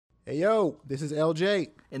Hey, yo, this is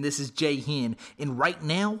LJ. And this is Jay Hen. And right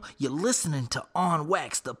now, you're listening to On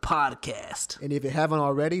Wax, the podcast. And if you haven't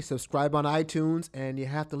already, subscribe on iTunes, and you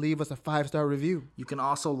have to leave us a 5-star review. You can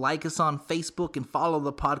also like us on Facebook and follow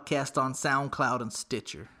the podcast on SoundCloud and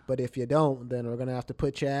Stitcher. But if you don't, then we're going to have to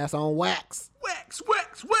put your ass on wax. Wax,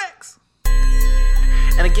 wax, wax!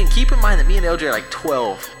 And again, keep in mind that me and LJ are like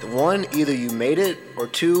 12. One, either you made it, or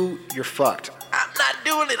two, you're fucked. I'm not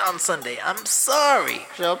doing it on Sunday. I'm sorry.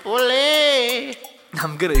 Chapole.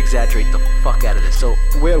 I'm gonna exaggerate the fuck out of this. So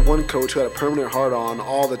we had one coach who had a permanent hard-on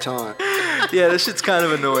all the time. Yeah, this shit's kind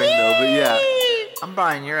of annoying though, but yeah. I'm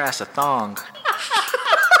buying your ass a thong.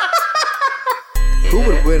 Who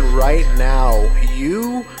would win right now,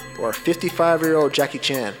 you or a 55-year-old Jackie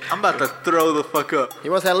Chan? I'm about to throw the fuck up. He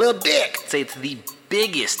wants that little dick. Say it's the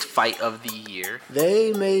biggest fight of the year.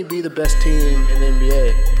 They may be the best team in the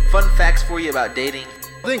NBA. Fun facts for you about dating.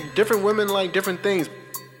 I think different women like different things.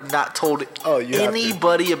 Not told you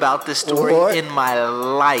anybody about this story in my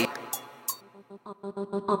life.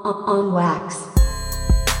 On Wax.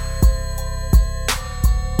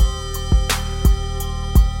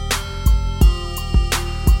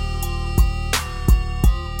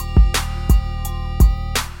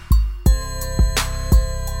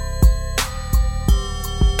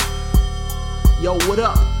 Yo, what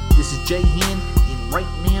up? This is Jay Hen, and right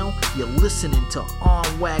now you're listening to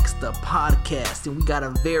On Wax, the podcast, and we got a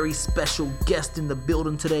very special guest in the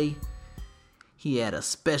building today. He had a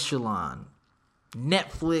special on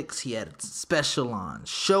Netflix, he had a special on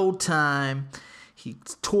Showtime.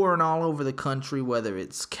 He's touring all over the country, whether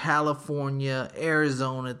it's California,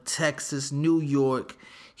 Arizona, Texas, New York.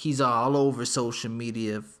 He's all over social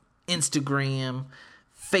media, Instagram,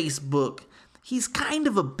 Facebook. He's kind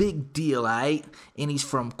of a big deal, alright? And he's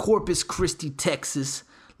from Corpus Christi, Texas.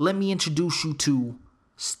 Let me introduce you to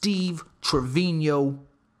Steve Trevino.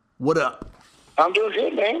 What up? I'm doing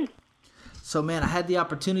good, man. So, man, I had the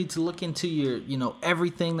opportunity to look into your,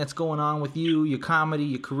 everything that's going on with you, your comedy,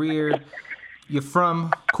 your career. You're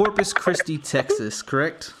from Corpus Christi, Texas,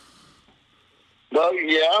 correct? Well,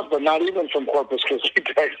 yeah, but not even from Corpus Christi,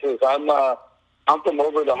 Texas. I'm from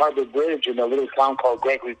over the Harbor Bridge in a little town called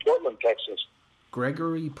Gregory, Portland, Texas.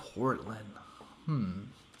 Gregory, Portland.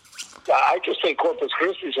 I just say Corpus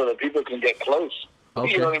Christi so that people can get close.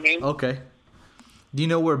 Okay. You know what I mean? Okay. Do you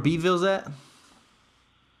know where Beeville's at?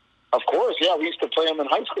 Of course, yeah. We used to play them in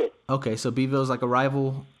high school. Okay, so Beeville's like a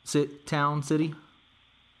rival city?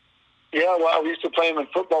 Yeah, well, we used to play them in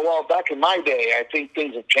football. Well, back in my day, I think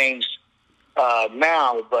things have changed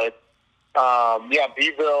now, but yeah,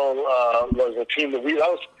 Beeville was a team that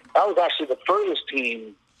that was actually the furthest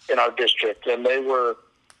team in our district, and they were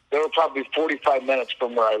probably 45 minutes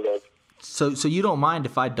from where I live. So you don't mind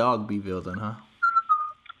if I dog Beeville then, huh?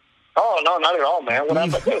 Oh, no, not at all, man.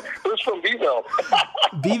 Who's from Beeville?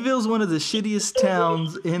 Beeville's one of the shittiest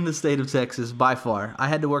towns in the state of Texas by far. I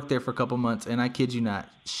had to work there for a couple months, and I kid you not,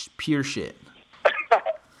 pure shit.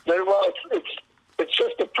 Well, it's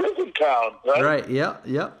just a prison town, right? Right,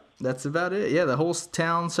 yep. That's about it. Yeah, the whole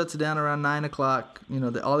town shuts down around 9 o'clock.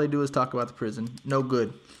 All they do is talk about the prison. No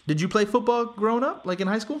good. Did you play football growing up, like in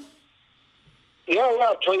high school? Yeah,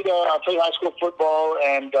 I played high school football,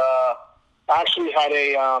 and actually had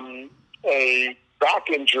a back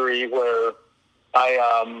injury where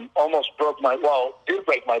I almost did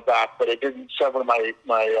break my back, but it didn't sever my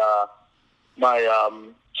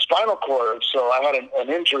spinal cord. So I had an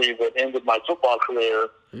injury that ended my football career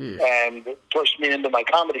and pushed me into my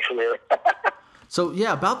comedy career. So,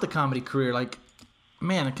 yeah, about the comedy career,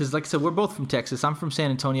 because like I said, we're both from Texas. I'm from San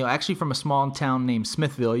Antonio, actually from a small town named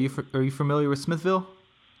Smithville. Are you familiar with Smithville?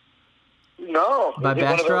 No. By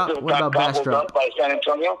Bastrop? What about Bastrop? By San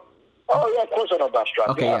Antonio? Oh, yeah, of course I know Bastrop.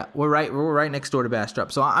 Okay, yeah. We're right next door to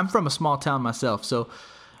Bastrop. So I'm from a small town myself. So,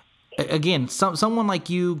 again, someone like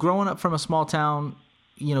you, growing up from a small town,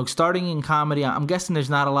 starting in comedy, I'm guessing there's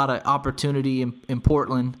not a lot of opportunity in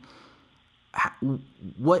Portland.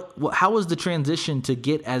 How was the transition to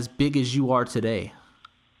get as big as you are today?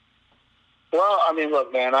 Well, I mean,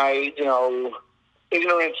 look, man,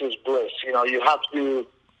 ignorance is bliss. You have to,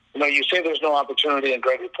 you say there's no opportunity in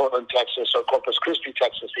Gregory, Portland, Texas, or Corpus Christi,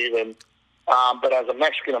 Texas even. But as a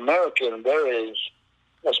Mexican American, there is,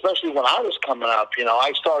 especially when I was coming up,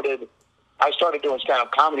 I started doing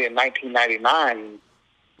stand-up comedy in 1999.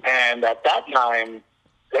 And at that time,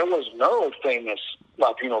 there was no famous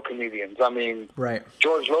Latino comedians. I mean, right.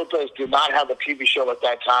 George Lopez did not have a TV show at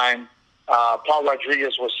that time. Paul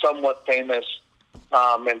Rodriguez was somewhat famous.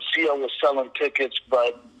 And Sia was selling tickets,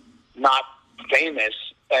 but not famous.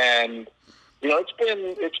 And,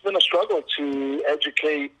 it's been a struggle to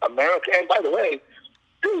educate America. And by the way,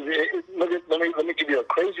 Dude, let me give you a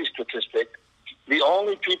crazy statistic. The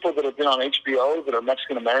only people that have been on HBO that are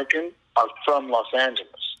Mexican American are from Los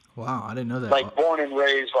Angeles. Wow, I didn't know that. Like born and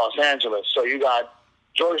raised Los Angeles. So you got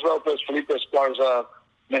George Lopez, Felipe Esparza,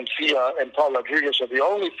 Mencia, and Paul Rodriguez are the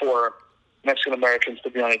only 4 Mexican Americans to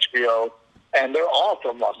be on HBO, and they're all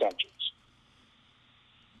from Los Angeles.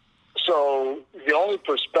 So the only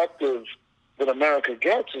perspective that America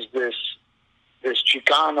gets is this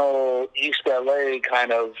Chicano, East LA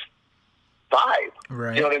kind of vibe.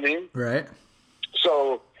 Right. You know what I mean? Right.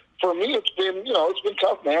 So for me, it's been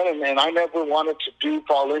tough, man, and I never wanted to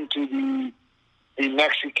fall into the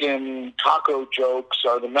Mexican taco jokes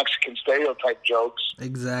or the Mexican stereotype jokes.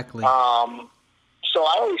 Exactly. So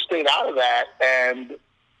I always stayed out of that, and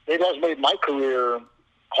it has made my career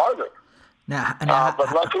harder.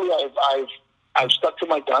 But luckily, I've stuck to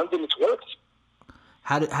my guns, and it's worked.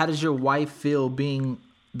 How does your wife feel being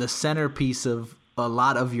the centerpiece of a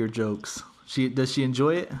lot of your jokes? Does she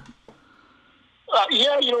enjoy it?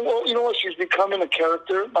 Yeah, you know what? She's becoming a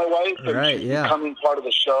character, my wife, and right, she's yeah. becoming part of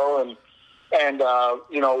the show, and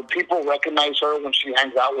people recognize her when she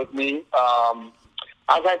hangs out with me.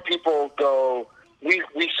 I've had people go, "We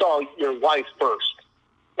saw your wife first."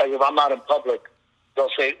 Like if I'm out in public, they'll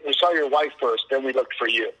say, "We saw your wife first, then we looked for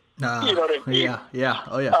you." You know what I mean? Yeah,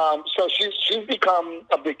 oh yeah. So she's become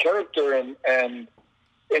a big character, and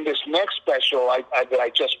in this next special that I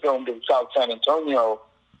just filmed in South San Antonio,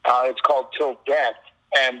 it's called Till Death,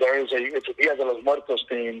 and it's a Dia de los Muertos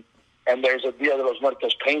theme, and there's a Dia de los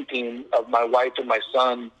Muertos painting of my wife and my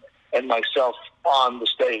son and myself on the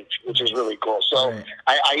stage, which is really cool. So right.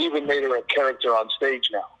 I even made her a character on stage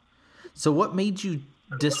now. So what made you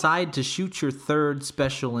decide to shoot your 3rd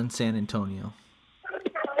special in San Antonio?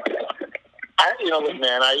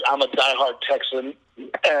 I'm a diehard Texan,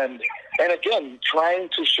 and again, trying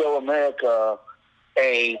to show America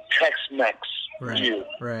a Tex-Mex view.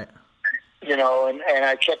 Right. And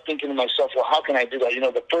I kept thinking to myself, well, how can I do that?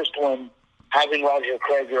 The first one, having Roger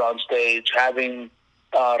Kreger on stage, having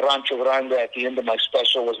Rancho Grande at the end of my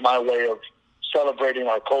special was my way of celebrating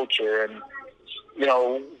our culture. And,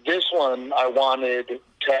 this one, I wanted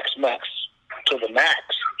Tex-Mex to the max.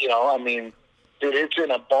 Dude, it's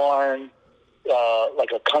in a barn,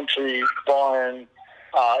 like a country barn.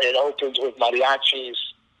 It opens with mariachis.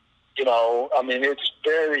 It's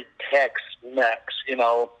very Tex-Mex.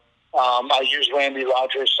 I used Randy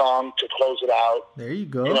Rogers' song to close it out. There you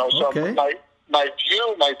go. So okay. my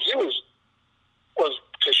view was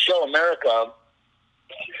to show America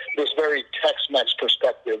this very Tex-Mex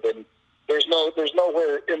perspective, and there's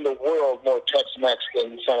nowhere in the world more Tex-Mex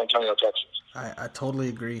than San Antonio, Texas. I totally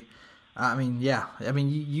agree.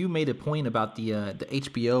 You made a point about the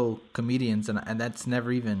HBO comedians, and that's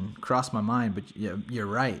never even crossed my mind. But you're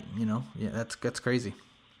right. That's crazy.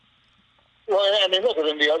 Well, look, and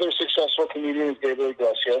then the other successful comedian is Gabriel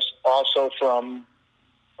Iglesias, also from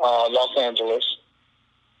Los Angeles.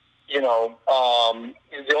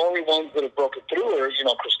 The only ones that have broken through are,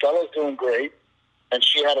 Cristella's doing great, and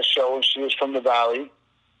she had a show, and she was from the Valley.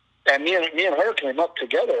 And me and her came up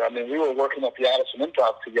together. We were working at the Addison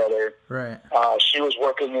Improv together. Right. She was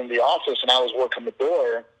working in the office, and I was working the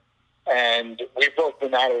door. And we've both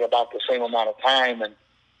been at it about the same amount of time. And,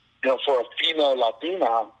 for a female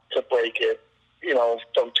Latina to break it,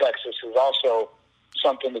 from Texas is also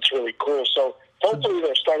something that's really cool. So hopefully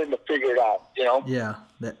they're starting to figure it out, Yeah,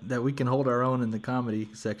 that we can hold our own in the comedy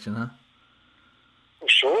section, huh?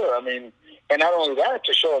 Sure. And not only that,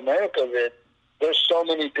 to show America that there's so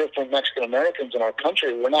many different Mexican Americans in our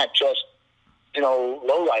country. We're not just,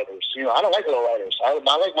 lowriders. I don't like lowriders. I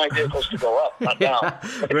like my vehicles to go up, not down.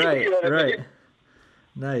 Right, right. I mean?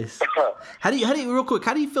 Nice. How do you real quick?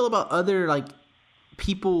 How do you feel about other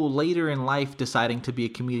people later in life deciding to be a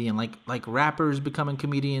comedian, like rappers becoming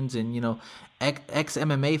comedians, and ex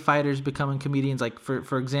MMA fighters becoming comedians? Like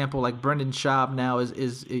for example, like Brendan Schaub now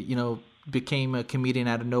is became a comedian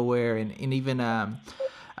out of nowhere, and even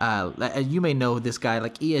you may know this guy,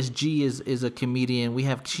 like ESG is a comedian. We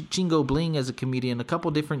have Chingo Bling as a comedian. A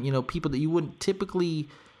couple different people that you wouldn't typically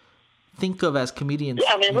think of as comedians.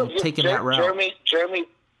 Yeah, taking that route.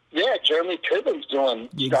 Jeremy Piven's doing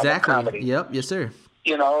exactly. Comedy. Yep. Yes, sir.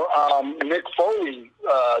 Mick Foley,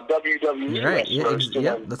 WWE. Right.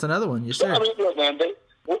 Yeah. That's another one. Yes, sir. Look, man.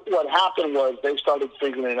 What happened was they started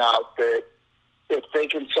figuring out that if they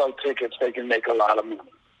can sell tickets, they can make a lot of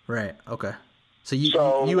money. Right. Okay. So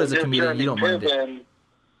you as a comedian, you don't mind it.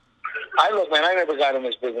 I never got in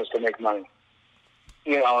this business to make money.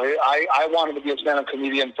 I wanted to be a stand-up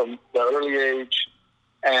comedian from the early age,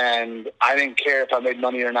 and I didn't care if I made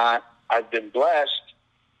money or not. I've been blessed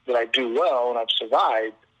that I do well and I've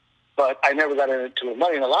survived. but I never got into the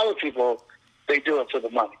money. And a lot of people, they do it for the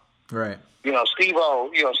money. Right.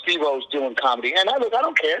 Steve-O's doing comedy. And I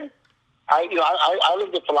don't care. I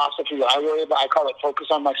live the philosophy that I worry about. I call it focus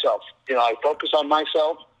on myself. I focus on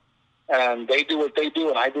myself, and they do what they do,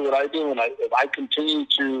 and I do what I do. And if I continue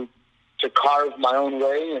to carve my own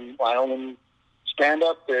way and my own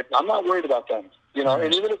stand-up, I'm not worried about them. Right.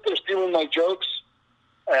 And even if they're stealing my jokes,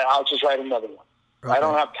 I'll just write another one. Okay. I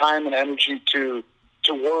don't have time and energy to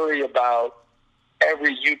worry about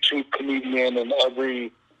every YouTube comedian and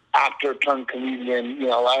every actor turned comedian.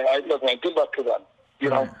 Look, man, good luck to them.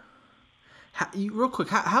 Right. Real quick,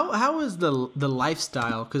 how is the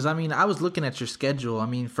lifestyle? Because I was looking at your schedule.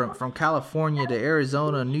 From California to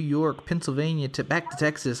Arizona, New York, Pennsylvania to back to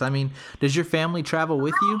Texas. Does your family travel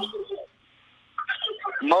with you?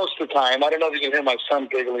 Most of the time. I don't know if you can hear my son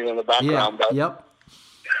giggling in the background. Yeah. But Yep.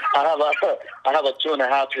 I have a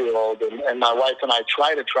 2.5-year-old, and my wife and I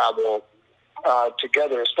try to travel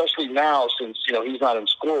together, especially now since he's not in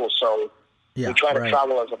school. So we try to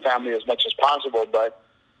travel as a family as much as possible. But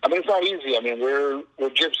it's not easy. We're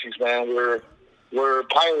gypsies, man. We're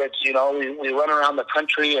pirates. We run around the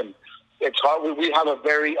country, and it's hard. We have a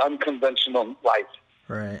very unconventional life.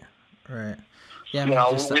 Right. Yeah.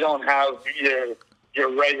 We don't have your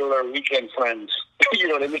regular weekend friends. You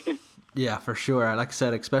know what I mean? Yeah, for sure. Like I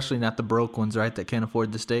said, especially not the broke ones, right? That can't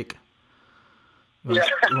afford the steak. You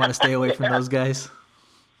want to stay away from those guys?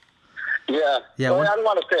 Yeah. Yeah. Well, I don't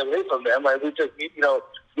want to stay away from them. We just,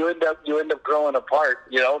 you end up growing apart.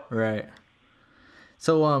 Right.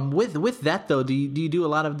 So, with that though, do you do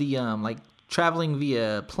a lot of the like traveling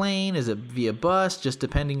via plane? Is it via bus? Just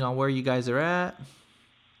depending on where you guys are at.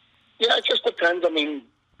 Yeah, it just depends.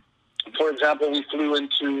 For example, we flew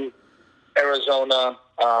into Arizona,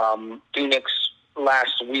 Phoenix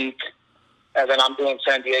last week, and then I'm doing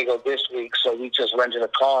San Diego this week. So we just rented a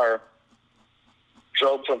car,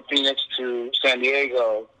 drove from Phoenix to San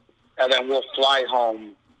Diego, and then we'll fly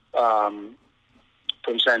home from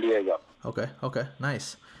San Diego. Okay,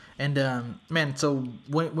 nice. And man, so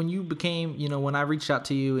when you became, when I reached out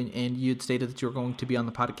to you and you had stated that you were going to be on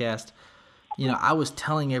the podcast, I was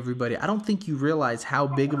telling everybody, I don't think you realize how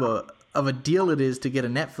big of a deal it is to get a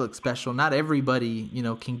Netflix special. Not everybody,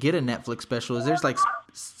 can get a Netflix special. Is there's like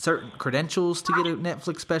certain credentials to get a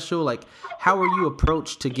Netflix special? Like, how are you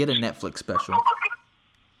approached to get a Netflix special?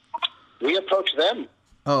 We approach them.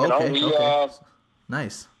 Oh, okay.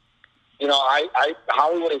 Nice.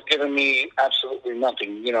 Hollywood has given me absolutely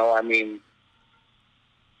nothing.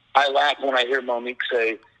 I laugh when I hear Monique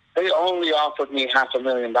say, they only offered me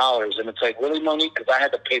 $500,000. And it's like, really, Monique? Because I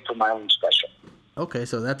had to pay for my own special. Okay,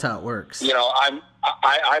 so that's how it works.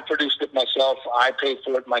 I produced it myself. I paid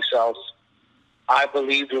for it myself. I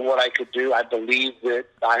believed in what I could do. I believed that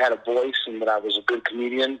I had a voice and that I was a good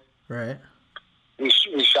comedian. Right. We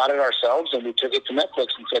shot it ourselves, and we took it to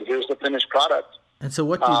Netflix and said, here's the finished product. And so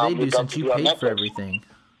what do they do since you paid for everything?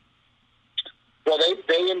 Well,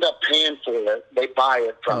 they end up paying for it. They buy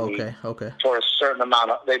it from me for a certain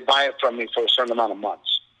amount. They buy it from me for a certain amount of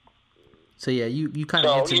months. So yeah, you kind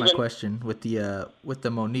of answered my question with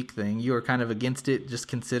the Monique thing. You were kind of against it, just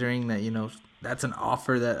considering that that's an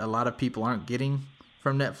offer that a lot of people aren't getting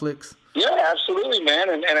from Netflix. Yeah, absolutely, man.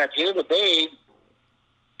 And at the end of the day,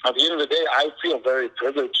 I feel very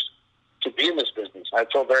privileged to be in this business. I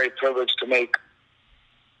feel very privileged to make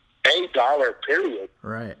 $1, period.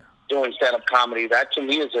 Right. Doing stand-up comedy. That to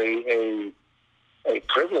me is a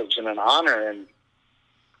privilege and an honor, and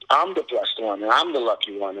I'm the blessed one, and I'm the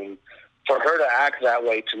lucky one, and for her to act that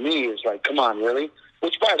way to me is like, come on, really?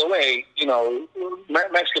 Which, by the way,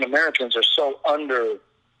 Mexican Americans are so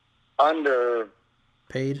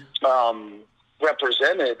paid,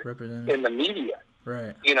 represented in the media.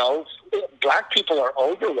 Right. Black people are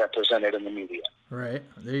overrepresented in the media. Right.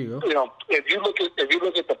 There you go. If you look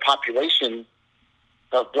at the population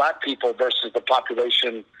of black people versus the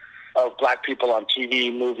population of black people on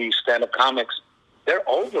TV, movies, stand-up comics, they're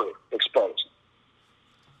overexposed.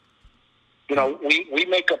 We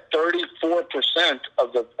make up 34%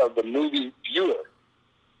 of the movie viewer,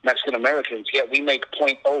 Mexican Americans, yet we make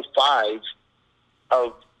 0.05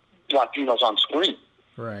 of Latinos on screen.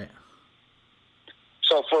 Right.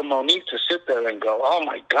 So for Monique to sit there and go, oh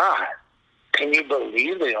my God, can you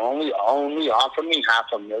believe they only offered me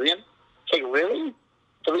 $500,000? Like, really?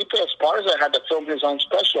 Felipe Esparza had to film his own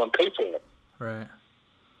special and pay for it. Right.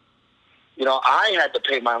 I had to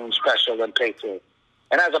pay my own special and pay for it.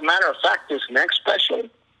 And as a matter of fact, this next special,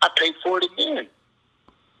 I paid for it again.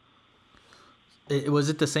 Was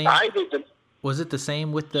it the same? I did. Was it the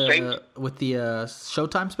same with the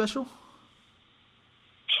Showtime special?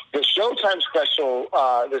 The Showtime special,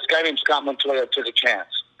 this guy named Scott Montoya took a chance,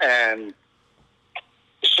 and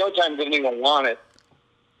Showtime didn't even want it,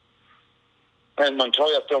 and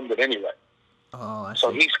Montoya filmed it anyway. Oh, I see.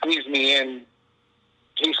 So he squeezed me in.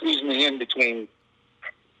 He squeezed me in between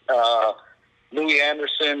Louis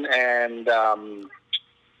Anderson and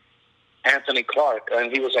Anthony Clark,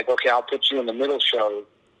 and he was like, "Okay, I'll put you in the middle show,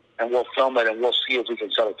 and we'll film it, and we'll see if we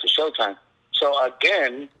can sell it to Showtime." So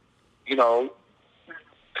again, you know,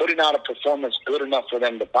 putting out a performance good enough for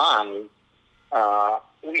them to buy,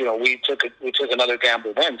 you know, we took another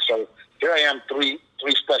gamble then. So here I am, three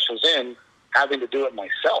specials in, having to do it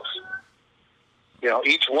myself. You know,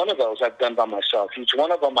 each one of those I've done by myself. Each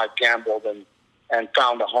one of them I've gambled and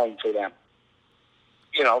found a home for them.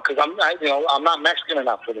 You know, because I'm not Mexican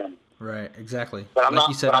enough for them. Right, exactly. But I'm like not,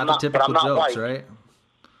 you said, but I'm not not, the but typical I'm not jokes, white. right?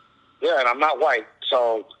 Yeah, and I'm not white.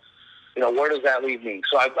 So, you know, where does that leave me?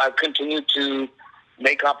 So I've continued to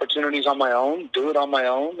make opportunities on my own, do it on my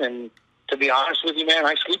own, and to be honest with you, man,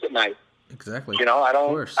 I sleep at night. Exactly. You know, I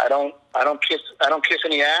don't kiss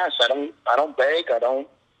any ass. I don't beg. I don't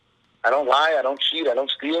lie. I don't cheat. I don't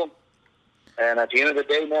steal. And at the end of the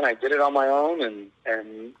day, man, I did it on my own,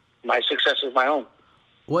 and my success is my own.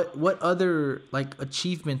 What other like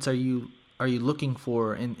achievements are you looking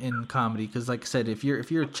for in comedy? Because like I said, if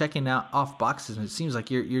you're checking off boxes, and it seems like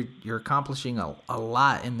you're accomplishing a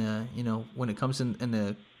lot in the, you know, when it comes in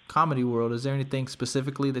the comedy world. Is there anything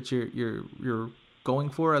specifically that you're going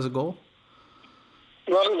for as a goal?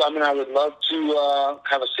 Well, I mean, I would love to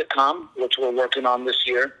have a sitcom, which we're working on this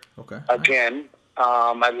year. Okay. Again,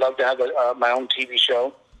 I'd love to have my own TV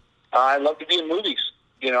show. I'd love to be in movies,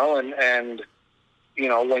 you know, and you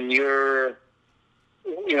know, when you're,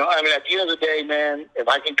 you know, I mean, at the end of the day, man, if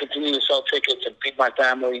I can continue to sell tickets and feed my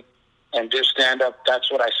family and do stand-up, that's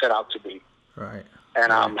what I set out to be. Right. And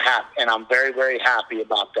right. I'm happy, and I'm very, very happy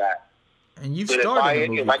about that. And you've started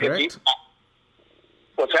in a movie, correct?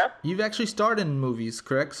 What's that? You've actually starred in movies,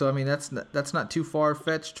 correct? So I mean, that's not too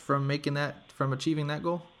far-fetched from achieving that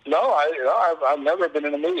goal. No, I've never been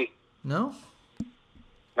in a movie. No.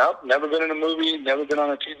 Nope, never been in a movie, never been on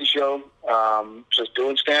a TV show. Just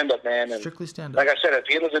doing stand-up, man. And strictly stand-up. Like I said, at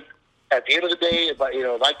the end of the day, if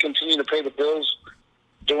I continue to pay the bills,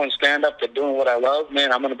 doing stand-up and doing what I love,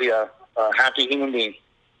 man, I'm going to be a happy human being.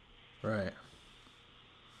 Right.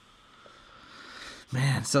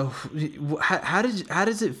 Man, so how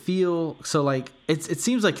does it feel? So like it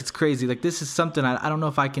seems like it's crazy. Like this is something I don't know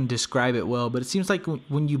if I can describe it well, but it seems like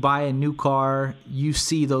when you buy a new car, you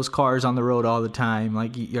see those cars on the road all the time.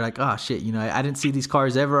 Like you're like, oh shit, you know, I didn't see these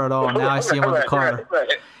cars ever at all. Now I see them on the car.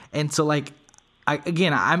 Right. And so like, I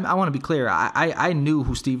want to be clear. I knew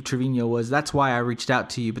who Steve Trevino was. That's why I reached out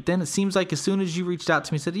to you. But then it seems like as soon as you reached out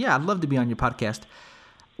to me, said, yeah, I'd love to be on your podcast.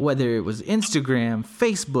 Whether it was Instagram,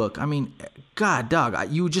 Facebook, I mean, God, dog,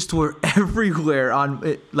 you just were everywhere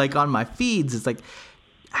on my feeds. It's like,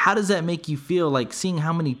 how does that make you feel? Like seeing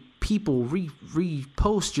how many people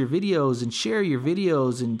repost your videos and share your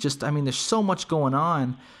videos, and just, I mean, there's so much going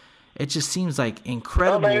on. It just seems like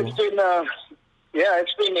incredible. Oh, man,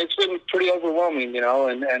 it's been pretty overwhelming, you know,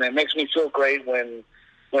 and it makes me feel great when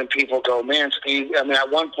people go, man, Steve. I mean, at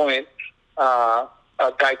one point,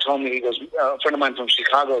 a guy told me, he goes, a friend of mine from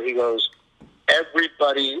Chicago, he goes,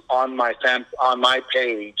 everybody on my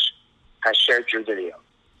page has shared your video.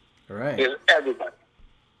 All right. He goes, everybody.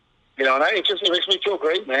 You know, and it makes me feel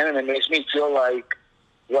great, man, and it makes me feel like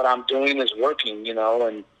what I'm doing is working, you know.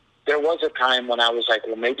 And there was a time when I was like,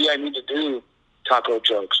 well, maybe I need to do taco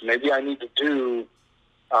jokes. Maybe I need to do,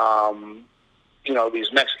 you know,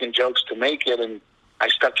 these Mexican jokes to make it. And I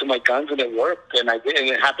stuck to my guns, and it worked, and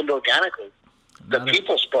it happened organically.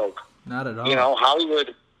 People spoke. Not at all. You know,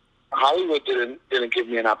 Hollywood didn't give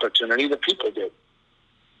me an opportunity. The people did.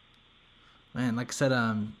 Man, like I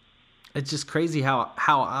said, it's just crazy how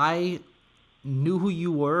I knew who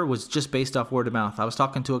you were was just based off word of mouth. I was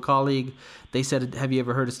talking to a colleague. They said, have you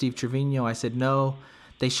ever heard of Steve Trevino? I said, no.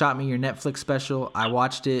 They shot me your Netflix special. I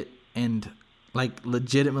watched it and like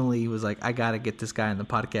legitimately was like, I got to get this guy on the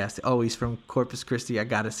podcast. Oh, he's from Corpus Christi. I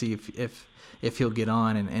got to see if he'll get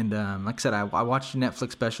on. And like I said, I watched your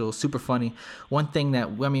Netflix special. Super funny. One thing that,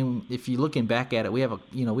 I mean, if you're looking back at it, we have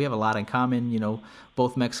a lot in common, you know,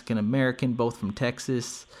 both Mexican American, both from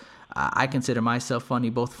Texas. I consider myself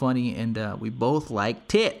funny, both funny, and we both like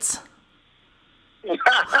tits.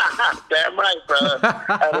 Damn right, brother.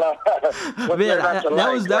 I love man,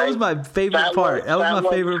 that was my favorite part. That was my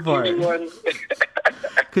favorite part.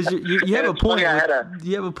 Because you have a point.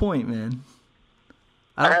 You have a point, man.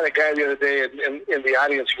 I had a guy the other day in the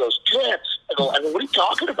audience. He goes, tits. I go, what are you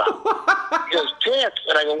talking about? He goes, tits.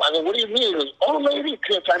 And I go, what do you mean? He goes, old lady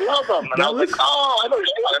tits. I love them. And I was like, oh, I know what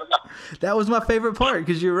you're talking about. That was my favorite part,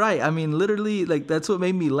 because you're right. I mean, literally, like, that's what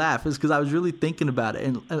made me laugh, is because I was really thinking about it.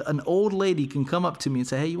 And an old lady can come up to me and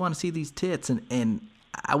say, hey, you want to see these tits? And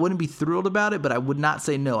I wouldn't be thrilled about it, but I would not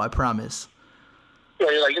say no, I promise. Yeah,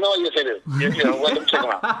 you're like, you know what? Yes, I do. You know, let them check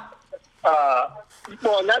them out.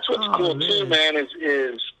 Well, and that's what's cool, too, man,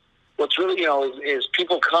 is what's really, is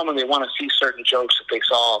people come and they want to see certain jokes that they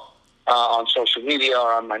saw on social media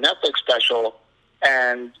or on my Netflix special.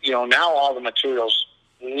 And, now all the material's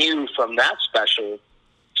new from that special.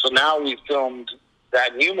 So now we filmed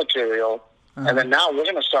that new material, and then now we're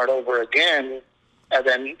going to start over again. And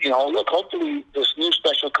then, look, hopefully this new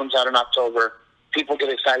special comes out in October. People get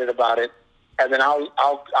excited about it. And then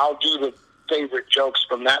I'll do the favorite jokes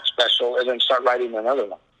from that special and then start writing another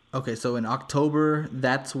one. Okay, so in October,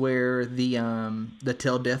 that's where the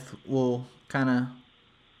Till Death will kind of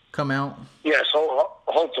come out? Yes,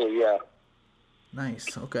 hopefully, yeah.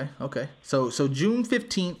 Nice, okay. So June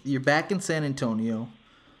 15th, you're back in San Antonio.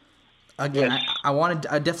 Again, yes.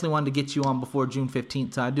 I definitely wanted to get you on before June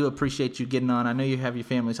 15th, so I do appreciate you getting on. I know you have your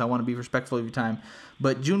family, so I want to be respectful of your time.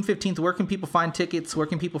 But June 15th, where can people find tickets? Where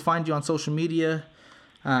can people find you on social media?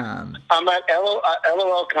 I'm at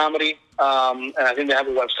LOL Comedy, and I think they have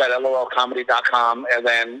a website, lolcomedy.com. And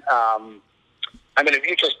then, if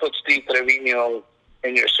you just put Steve Trevino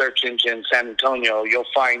in your search engine, San Antonio, you'll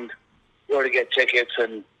find where to get tickets.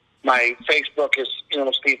 And my Facebook is,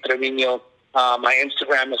 Steve Trevino. My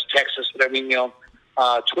Instagram is Texas Trevino.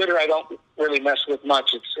 Twitter, I don't really mess with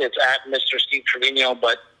much. It's at Mr. Steve Trevino.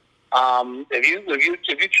 But if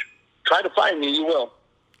you try to find me, you will.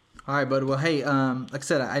 All right, bud. Well, hey, like I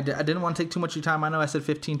said, I didn't want to take too much of your time. I know I said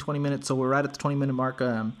 15, 20 minutes, so we're right at the 20-minute mark.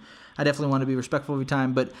 I definitely want to be respectful of your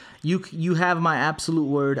time, but you have my absolute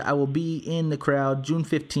word. I will be in the crowd June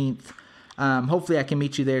 15th. Hopefully I can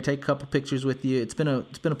meet you there, take a couple pictures with you. It's been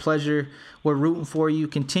a pleasure. We're rooting for you.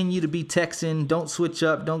 Continue to be Texan. Don't switch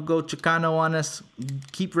up. Don't go Chicano on us.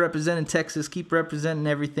 Keep representing Texas. Keep representing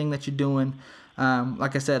everything that you're doing.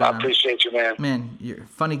 Like I said, I appreciate you, man. Man, you're a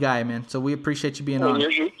funny guy, man. So we appreciate you being on.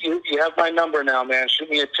 You have my number now, man. Shoot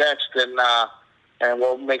me a text, and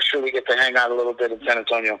we'll make sure we get to hang out a little bit in San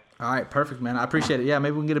Antonio. All right, perfect, man. I appreciate it. Yeah,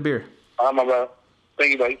 maybe we can get a beer. All right, my brother.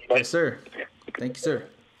 Thank you, buddy. Bye. Yes, sir. Thank you, sir.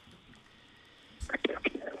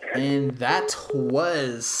 And that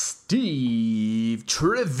was Steve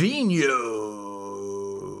Trevino.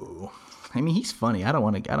 I mean, he's funny. I don't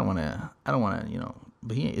want to,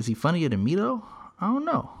 but is he funnier than me though? I don't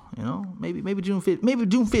know. Maybe June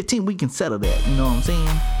 15th we can settle that. You know what I'm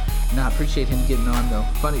saying? And I appreciate him getting on though.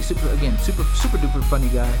 Funny, super duper funny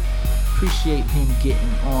guy. Appreciate him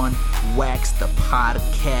getting on Wax the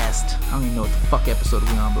Podcast. I don't even know what the fuck episode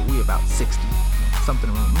we're on, but we about 60. Something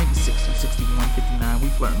around maybe 60, 61, 59. We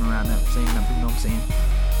flirting around that same number, you know what I'm saying?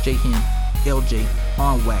 J-Hen, LJ,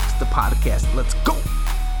 on Wax the Podcast. Let's go!